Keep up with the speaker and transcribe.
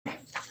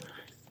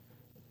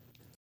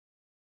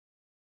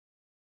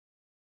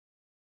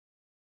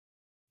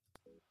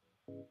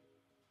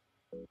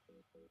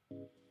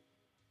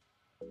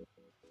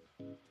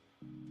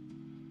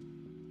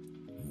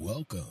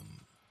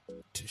Welcome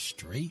to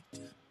Straight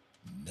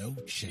No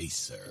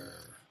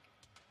Chaser.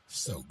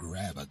 So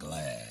grab a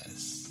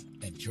glass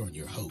and join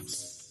your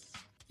hosts,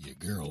 your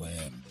girl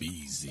Ann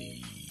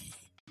BZ,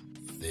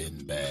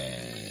 Thin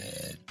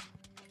Bad,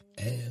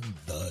 and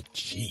the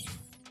Chief.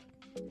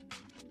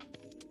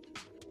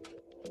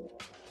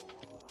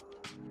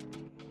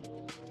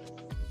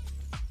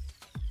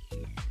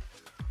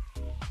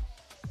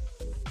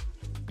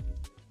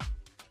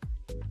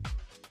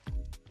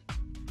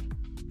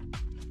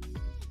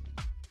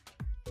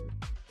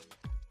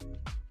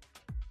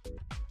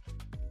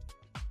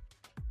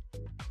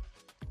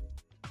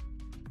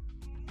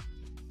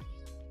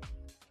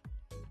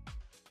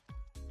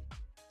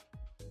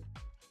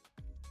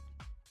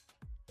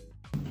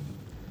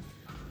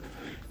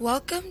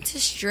 Welcome to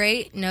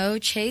Straight No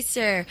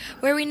Chaser,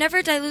 where we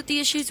never dilute the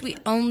issues, we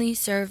only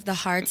serve the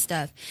hard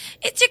stuff.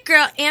 It's your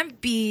girl,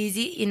 Aunt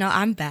Beezy. You know,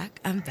 I'm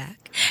back. And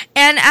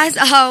as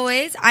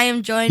always, I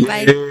am joined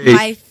by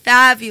my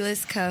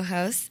fabulous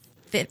co-host,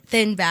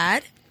 Thin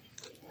Bad.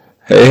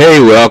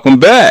 Hey, welcome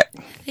back.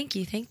 Thank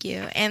you.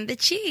 And the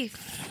Chief.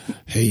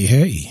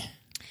 Hey.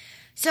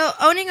 So,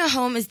 owning a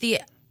home is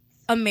the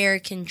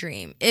American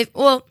dream. I'm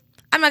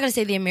not going to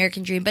say the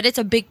American dream, but it's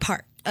a big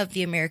part of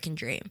the American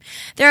dream.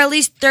 There are at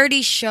least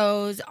 30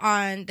 shows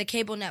on the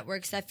cable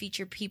networks that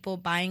feature people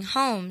buying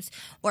homes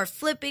or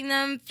flipping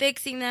them,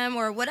 fixing them,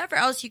 or whatever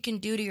else you can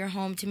do to your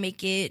home to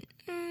make it,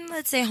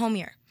 let's say,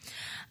 homier.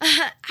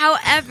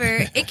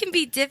 However, it can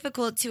be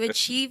difficult to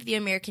achieve the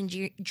American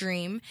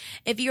dream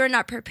if you are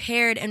not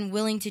prepared and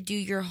willing to do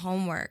your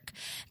homework.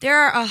 There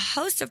are a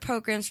host of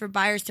programs for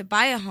buyers to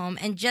buy a home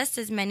and just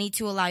as many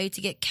to allow you to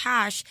get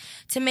cash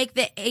to make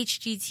the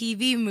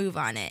HGTV move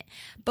on it.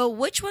 But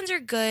which ones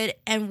are good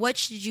and what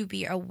should you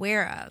be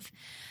aware of?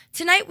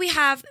 Tonight we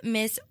have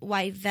Miss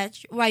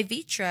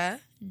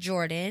Wyvitra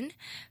Jordan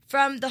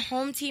from the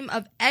home team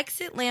of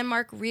Exit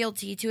Landmark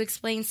Realty to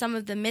explain some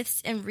of the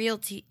myths and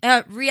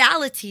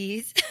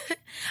realities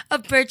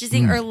of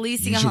purchasing or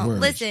leasing a home.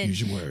 Listen,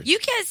 you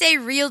can't say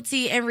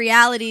realty and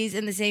realities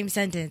in the same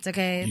sentence,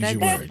 okay? That's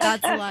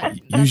a lot.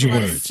 That's a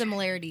lot of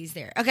similarities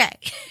there. Okay.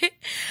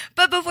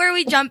 But before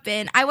we jump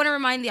in, I want to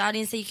remind the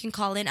audience that you can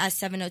call in at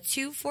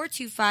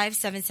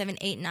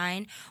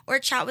 702-425-7789 or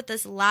chat with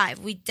us live.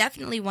 We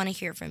definitely want to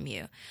hear from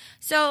you.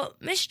 So,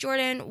 Miss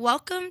Jordan,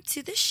 welcome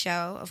to the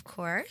show, of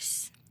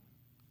course.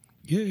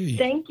 Yay.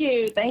 Thank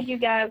you. Thank you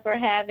guys for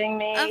having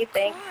me.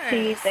 Thanks,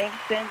 T. Thanks,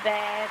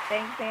 Sinbad.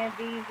 Thanks, Aunt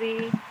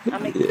BZ.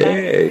 I'm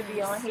excited to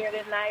be on here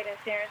tonight and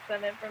sharing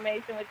some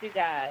information with you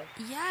guys.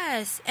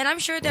 Yes, and I'm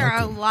sure there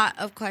are a lot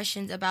of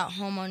questions about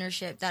home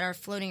ownership that are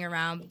floating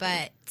around,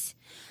 but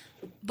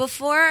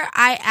before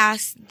I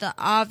ask the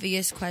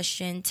obvious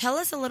question, tell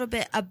us a little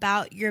bit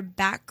about your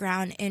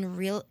background in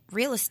real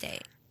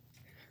estate.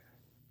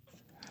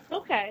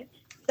 Okay.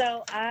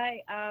 So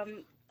I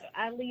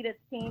lead a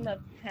team of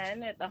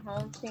 10 at the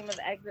home team of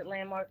Exit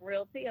Landmark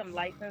Realty. I'm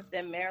licensed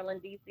in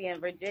Maryland, D.C., and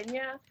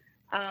Virginia.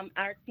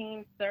 Our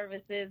team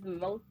services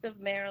most of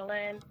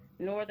Maryland,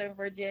 Northern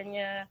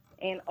Virginia,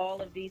 and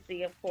all of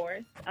D.C., of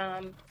course.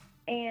 So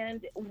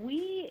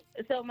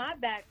my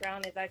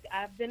background is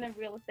I've been in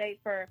real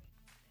estate for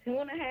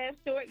 2.5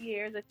 short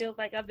years. It feels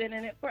like I've been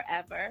in it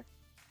forever.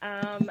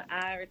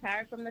 I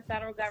retired from the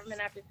federal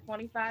government after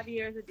 25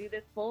 years to do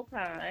this full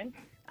time.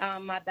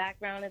 My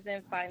background is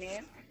in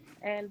finance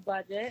and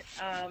budget,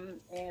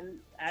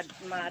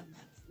 my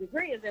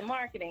degree is in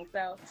marketing.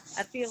 So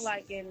I feel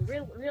like in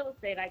real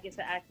estate, I get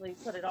to actually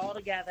put it all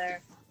together,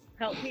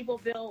 help people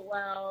build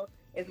wealth.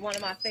 Is one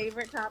of my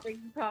favorite topics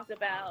to talk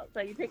about.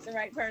 So you picked the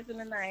right person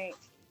tonight.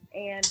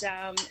 And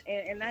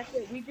that's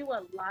it. We do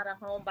a lot of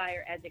home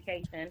buyer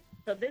education.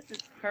 So this is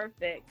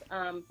perfect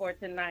for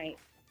tonight.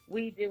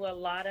 We do a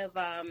lot of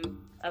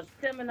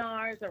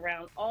seminars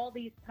around all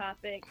these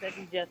topics that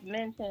you just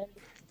mentioned.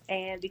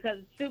 And because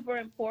it's super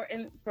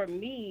important for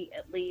me,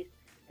 at least,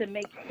 to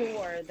make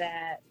sure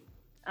that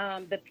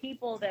the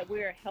people that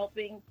we're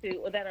helping to,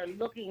 or that are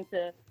looking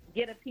to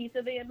get a piece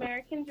of the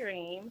American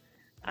dream,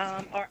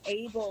 are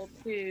able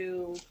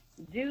to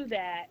do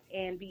that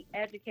and be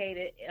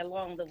educated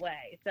along the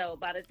way. So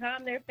by the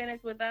time they're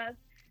finished with us,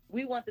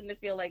 we want them to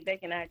feel like they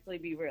can actually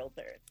be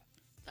realtors.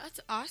 That's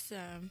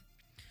awesome.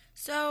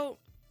 So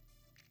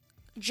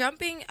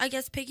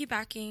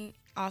piggybacking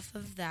off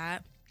of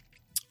that,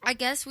 I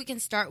guess we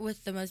can start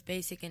with the most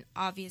basic and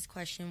obvious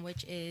question,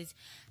 which is,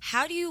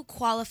 how do you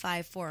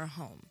qualify for a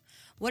home?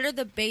 What are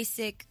the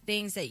basic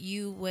things that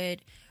you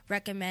would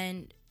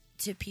recommend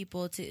to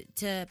people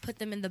to put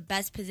them in the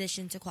best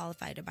position to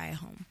qualify to buy a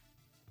home?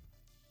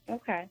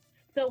 Okay.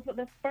 So for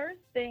the first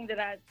thing that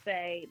I'd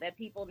say that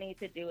people need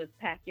to do is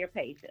pack your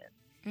patience.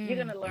 You're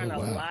going to learn a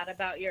lot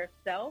about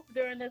yourself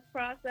during this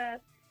process.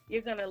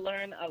 You're going to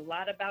learn a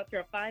lot about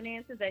your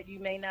finances that you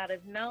may not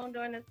have known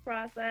during this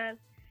process.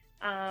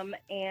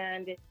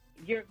 And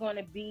they're going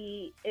to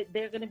be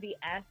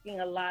asking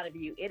a lot of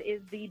you. It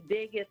is the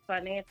biggest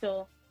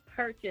financial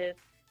purchase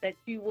that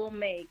you will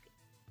make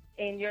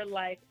in your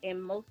life,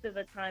 and most of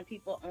the time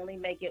people only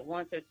make it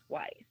once or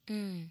twice.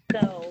 Mm.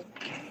 So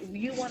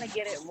you want to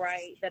get it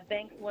right. The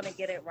banks want to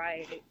get it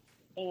right.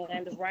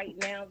 And right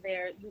now,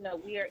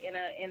 we are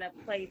in a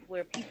place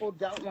where people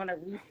don't want a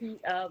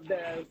repeat of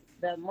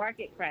the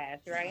market crash,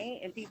 right?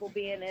 And people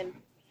being in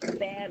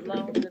bad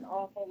loans and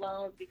awful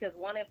loans, because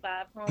 1 in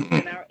 5 homes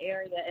in our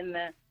area in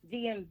the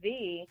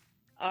DMV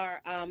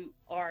are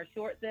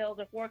short sales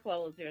or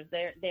foreclosures.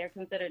 They're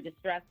considered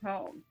distressed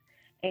homes.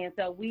 And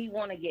so we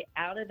want to get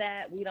out of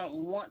that. We don't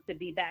want to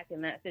be back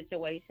in that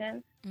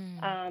situation.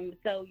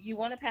 So you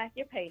want to pack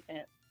your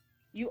patience.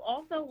 You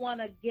also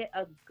want to get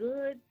a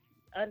good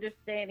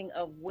understanding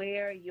of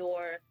where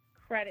your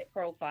credit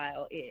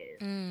profile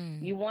is.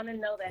 You want to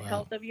know the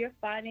health of your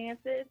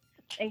finances,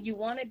 and you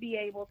want to be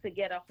able to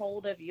get a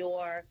hold of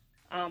your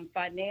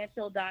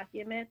financial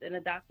documents and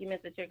the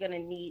documents that you're going to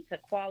need to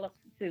qualify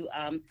to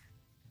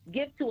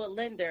give to a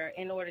lender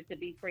in order to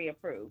be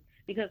pre-approved,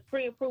 because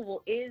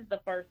pre-approval is the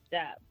first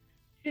step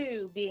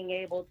to being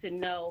able to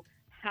know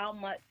how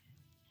much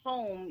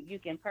home you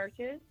can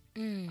purchase.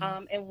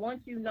 And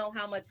once you know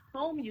how much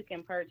home you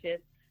can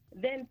purchase,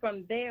 then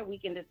from there we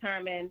can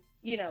determine,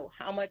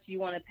 how much you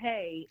want to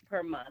pay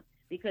per month,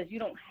 because you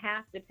don't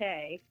have to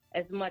pay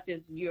as much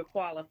as you're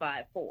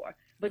qualified for.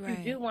 But you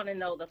do want to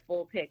know the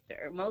full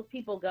picture. Most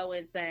people go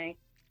in saying,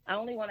 I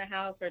only want a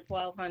house for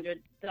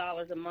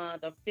 $1,200 a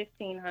month or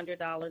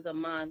 $1,500 a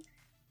month.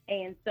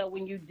 And so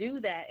when you do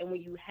that, and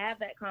when you have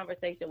that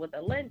conversation with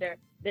a lender,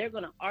 they're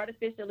going to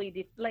artificially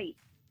deflate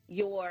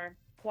your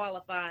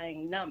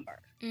qualifying number.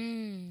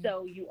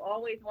 So you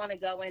always want to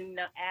go in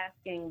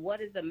asking,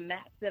 what is the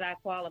max that I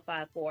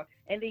qualify for?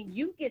 And then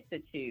you get to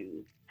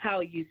choose how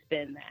you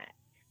spend that.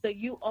 So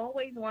you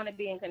always want to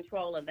be in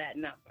control of that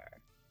number.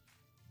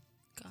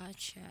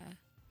 Gotcha.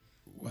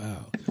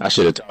 Wow. I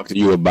should have talked to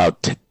you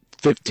about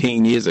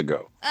 15 years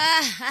ago.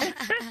 Hey,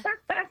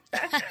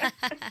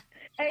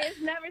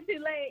 it's never too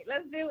late.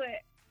 Let's do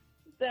it.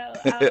 So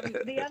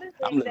the other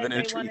thing I'm living in a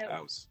they want tree to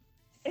house.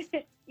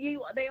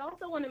 you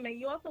also want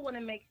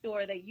to make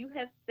sure that you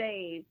have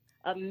saved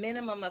a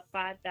minimum of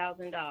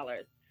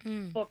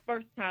 $5,000 for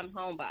first-time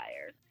home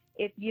buyers.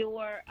 If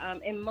you're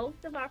and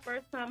most of our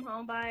first-time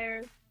home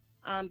buyers,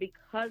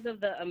 because of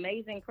the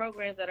amazing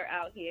programs that are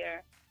out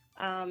here,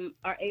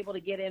 are able to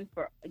get in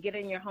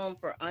your home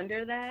for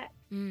under that.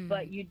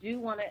 But you do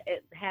want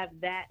to have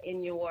that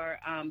in your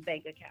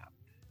bank account,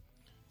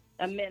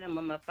 a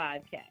minimum of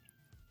 $5,000.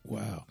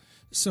 Wow.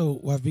 So,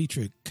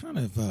 Wavitra, kind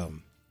of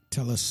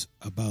tell us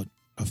about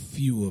a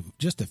few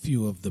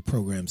of the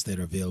programs that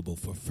are available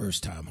for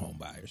first-time home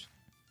buyers.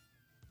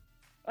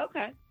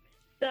 Okay.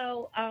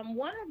 So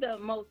one of the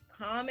most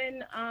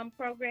common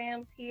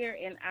programs here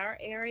in our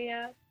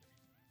area,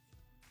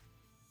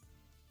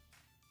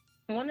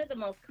 in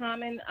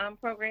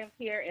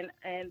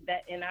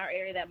our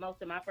area that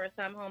most of my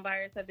first-time home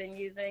buyers have been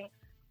using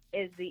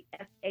is the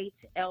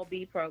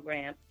FHLB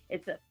program.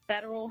 It's a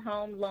federal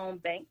home loan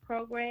bank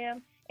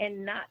program,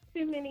 and not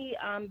too many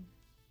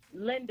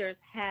lenders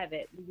have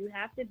it. You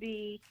have to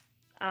be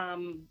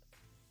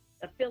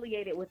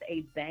affiliated with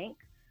a bank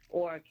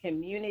or a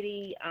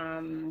community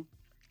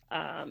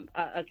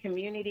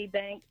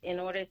bank in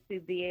order to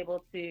be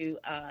able to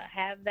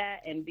have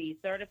that and be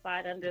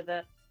certified under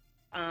the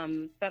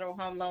Federal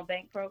Home Loan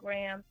Bank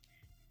program.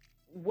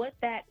 What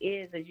that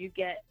is you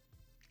get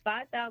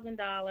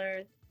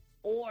 $5,000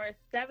 or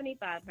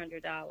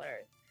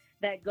 $7,500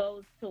 that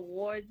goes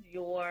towards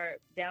your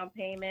down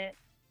payment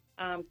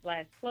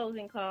 /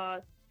 closing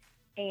costs,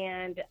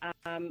 and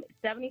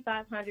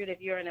 $7,500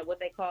 if you're in what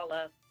they call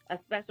a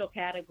special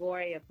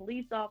category, a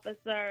police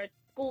officer,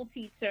 school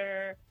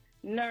teacher,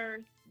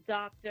 nurse,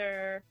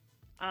 doctor,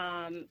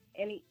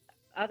 any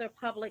other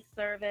public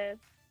service.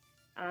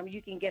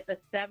 You can get the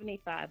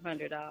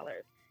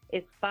 $7,500.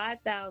 It's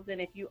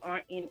 $5,000 if you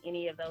aren't in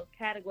any of those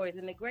categories.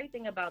 And the great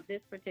thing about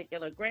this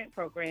particular grant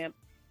program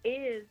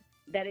is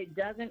that it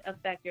doesn't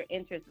affect your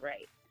interest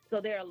rate.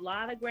 So there are a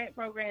lot of grant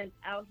programs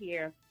out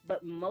here,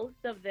 but most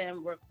of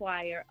them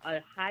require a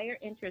higher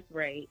interest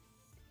rate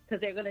because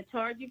they're going to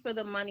charge you for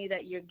the money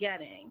that you're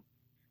getting,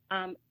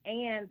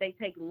 and they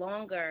take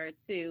longer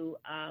to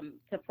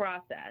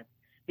process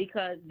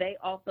because they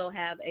also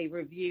have a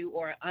review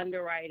or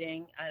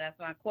underwriting. That's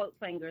my quote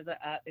fingers are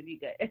up. If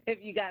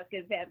you guys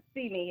can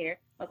see me here,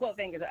 my quote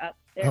fingers are up.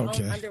 Their own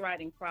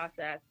underwriting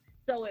process.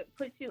 So it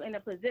puts you in a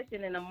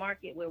position in a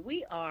market where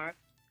we are,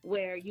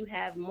 where you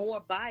have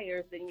more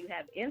buyers than you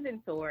have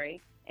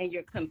inventory, and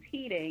you're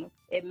competing.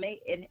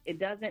 It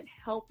doesn't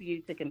help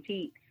you to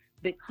compete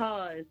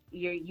because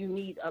you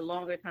need a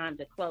longer time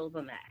to close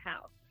on that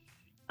house.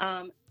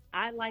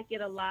 I like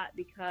it a lot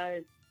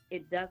because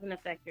it doesn't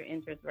affect your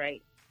interest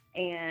rate,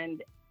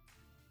 and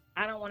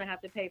I don't want to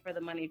have to pay for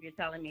the money if you're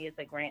telling me it's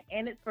a grant,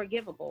 and it's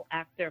forgivable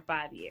after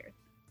 5 years.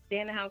 Stay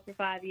in the house for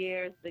 5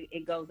 years,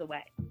 it goes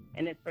away,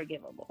 and it's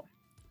forgivable.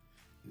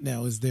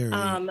 Now, is there?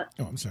 I'm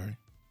sorry.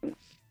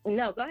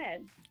 No, go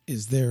ahead.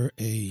 Is there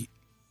a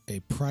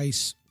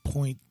price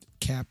point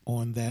cap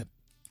on that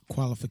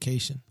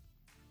qualification?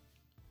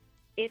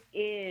 It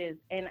is,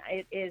 and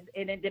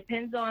it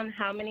depends on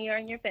how many are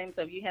in your family.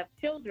 So if you have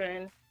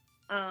children,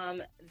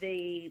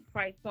 the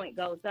price point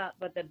goes up,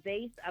 but the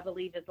base, I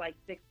believe, is like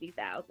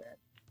 $60,000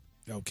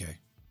 Okay.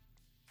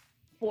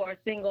 for a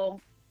single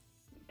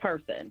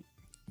person.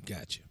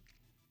 Gotcha.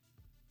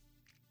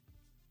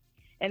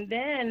 And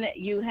then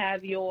you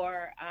have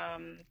your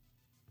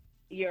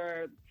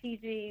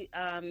PG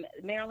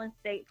Maryland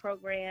State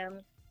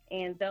programs,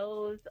 and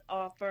those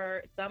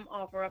offer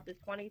up to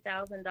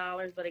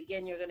 $20,000, but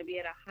again, you're going to be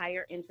at a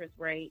higher interest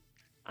rate,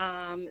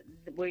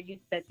 where you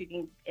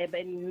can.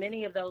 And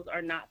many of those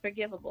are not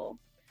forgivable.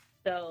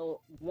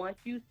 So once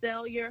you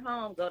sell your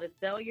home, go to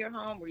sell your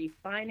home,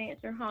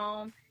 refinance your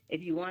home.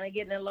 If you want to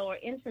get in a lower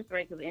interest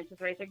rate, because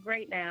interest rates are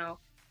great now,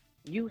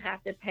 you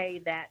have to pay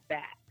that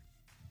back.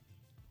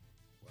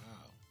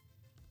 Wow.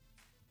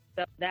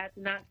 So that's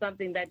not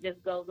something that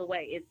just goes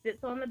away. It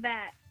sits on the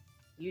back.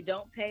 You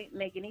don't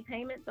make any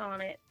payments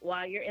on it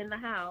while you're in the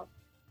house,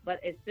 but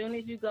as soon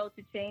as you go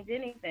to change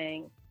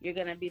anything, you're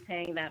going to be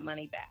paying that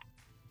money back.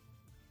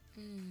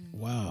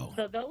 Wow.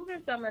 So those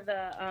are some of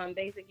the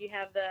basic. You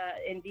have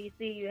in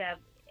D.C., you have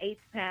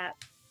HPAP,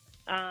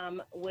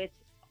 which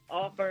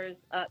offers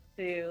up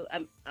to,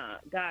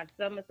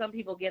 some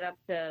people get up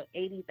to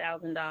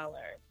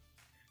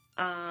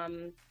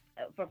 $80,000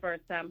 for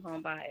first-time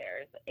home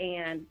buyers.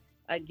 And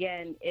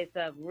again, it's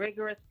a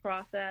rigorous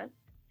process.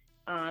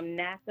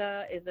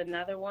 NACA is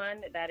another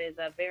one that is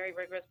a very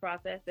rigorous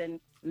process, and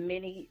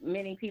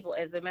many people,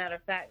 as a matter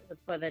of fact,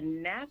 for the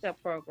NACA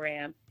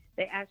program,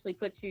 they actually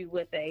put you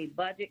with a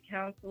budget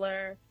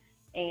counselor,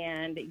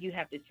 and you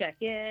have to check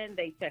in.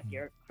 They check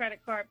your credit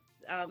card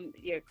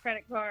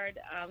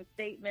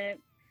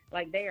statement.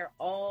 Like, they are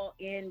all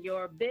in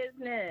your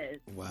business.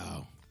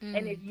 Wow.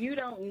 And if you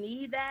don't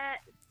need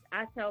that,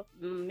 I tell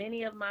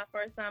many of my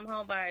first-time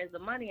home buyers, the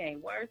money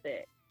ain't worth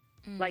it.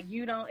 Like,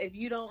 if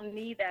you don't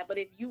need that, but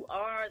if you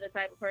are the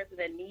type of person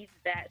that needs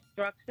that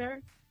structure,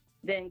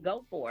 then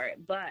go for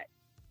it. But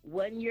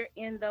when you're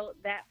in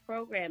that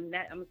program,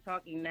 I'm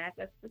talking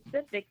NACA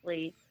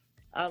specifically,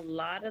 a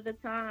lot of the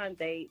time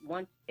if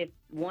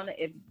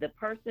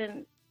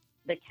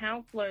the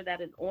counselor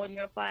that is on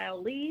your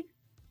file leaves,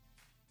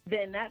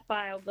 then that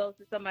file goes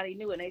to somebody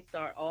new and they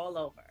start all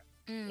over.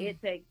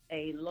 It takes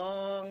a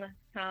long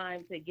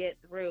time to get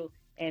through,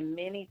 and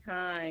many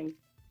times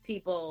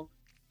people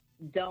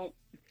don't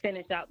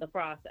finish out the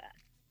process.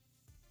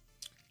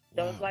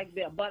 So It's like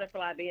a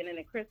butterfly being in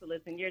a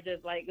chrysalis, and you're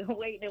just like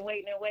waiting, and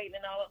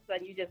all of a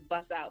sudden you just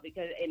bust out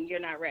and you're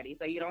not ready.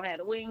 So you don't have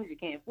the wings, you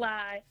can't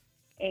fly,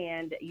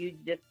 and you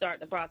just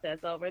start the process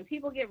over. And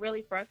people get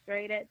really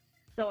frustrated.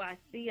 So I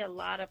see a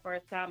lot of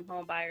first-time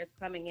home buyers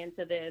coming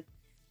into this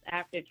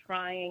after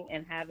trying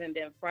and having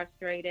been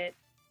frustrated,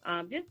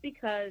 just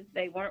because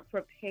they weren't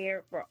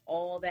prepared for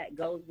all that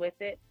goes with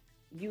it.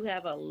 You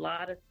have a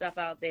lot of stuff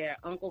out there.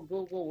 Uncle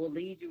Google will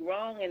lead you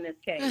wrong in this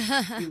case.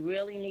 You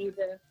really need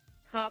to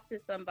talk to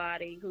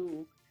somebody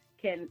who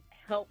can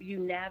help you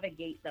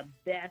navigate the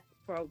best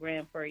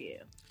program for you.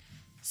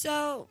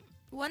 So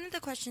one of the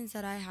questions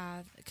that I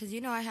have, because,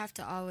 I have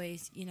to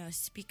always,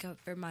 speak up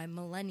for my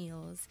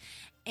millennials.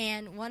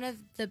 And one of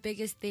the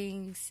biggest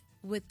things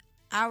with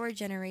our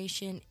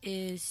generation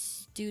is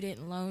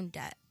student loan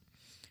debt.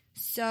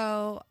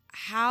 So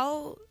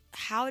how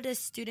does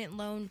student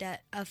loan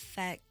debt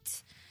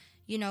affect,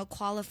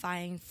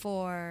 qualifying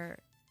for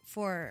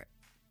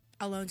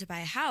a loan to buy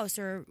a house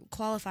or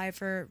qualify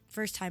for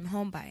first-time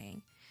home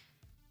buying?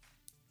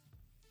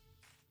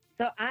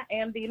 So I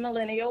am the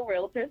millennial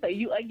realtor. So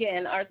you,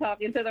 again, are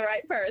talking to the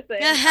right person.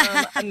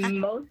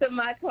 Most of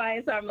my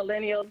clients are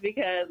millennials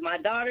because my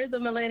daughter's a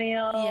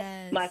millennial.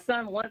 Yes. My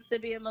son wants to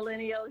be a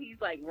millennial. He's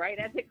like right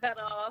at the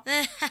cutoff.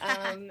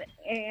 And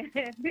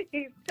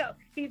he's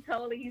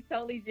totally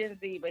Gen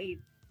Z, but he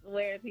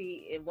swears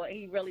he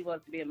really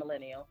wants to be a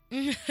millennial.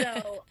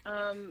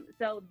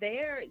 So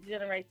their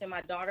generation,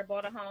 my daughter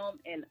bought a home,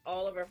 and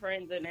all of her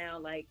friends are now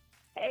like,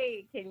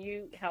 hey, can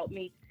you help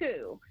me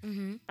too?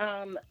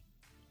 Mm-hmm.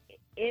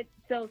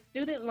 So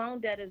student loan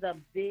debt is a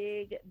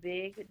big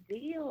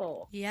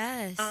deal.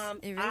 Yes,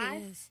 it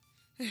really is.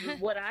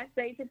 What I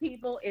say to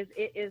people is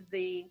it is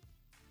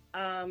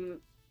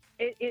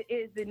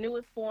the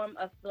newest form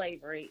of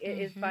slavery. It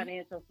is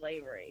financial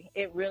slavery.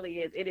 It really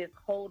is. It is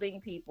holding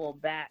people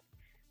back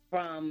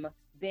from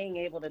being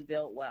able to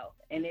build wealth,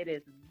 and it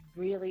is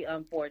really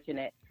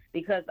unfortunate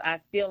because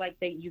I feel like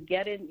you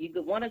get in, you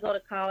want to go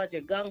to college,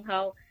 you're gung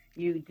ho,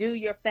 you do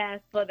your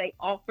FAFSA, they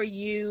offer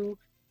you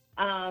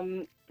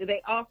all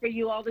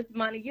this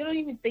money. You don't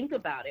even think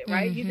about it,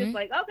 right? You're just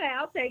like, okay,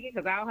 I'll take it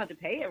because I don't have to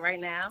pay it right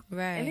now.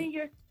 Right. And then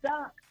you're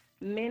stuck.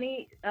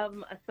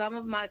 Some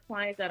of my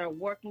clients that are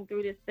working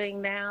through this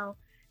thing now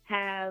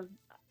have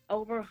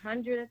over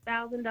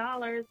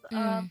 $100,000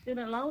 of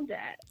student loan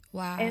debt.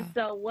 Wow. And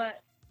so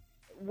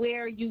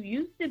where you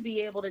used to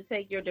be able to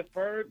take your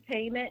deferred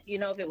payment,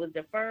 if it was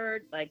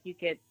deferred, like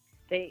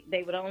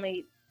they would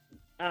only,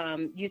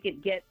 you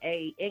could get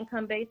a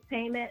income-based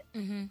payment,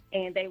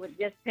 and they would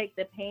just take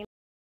the payment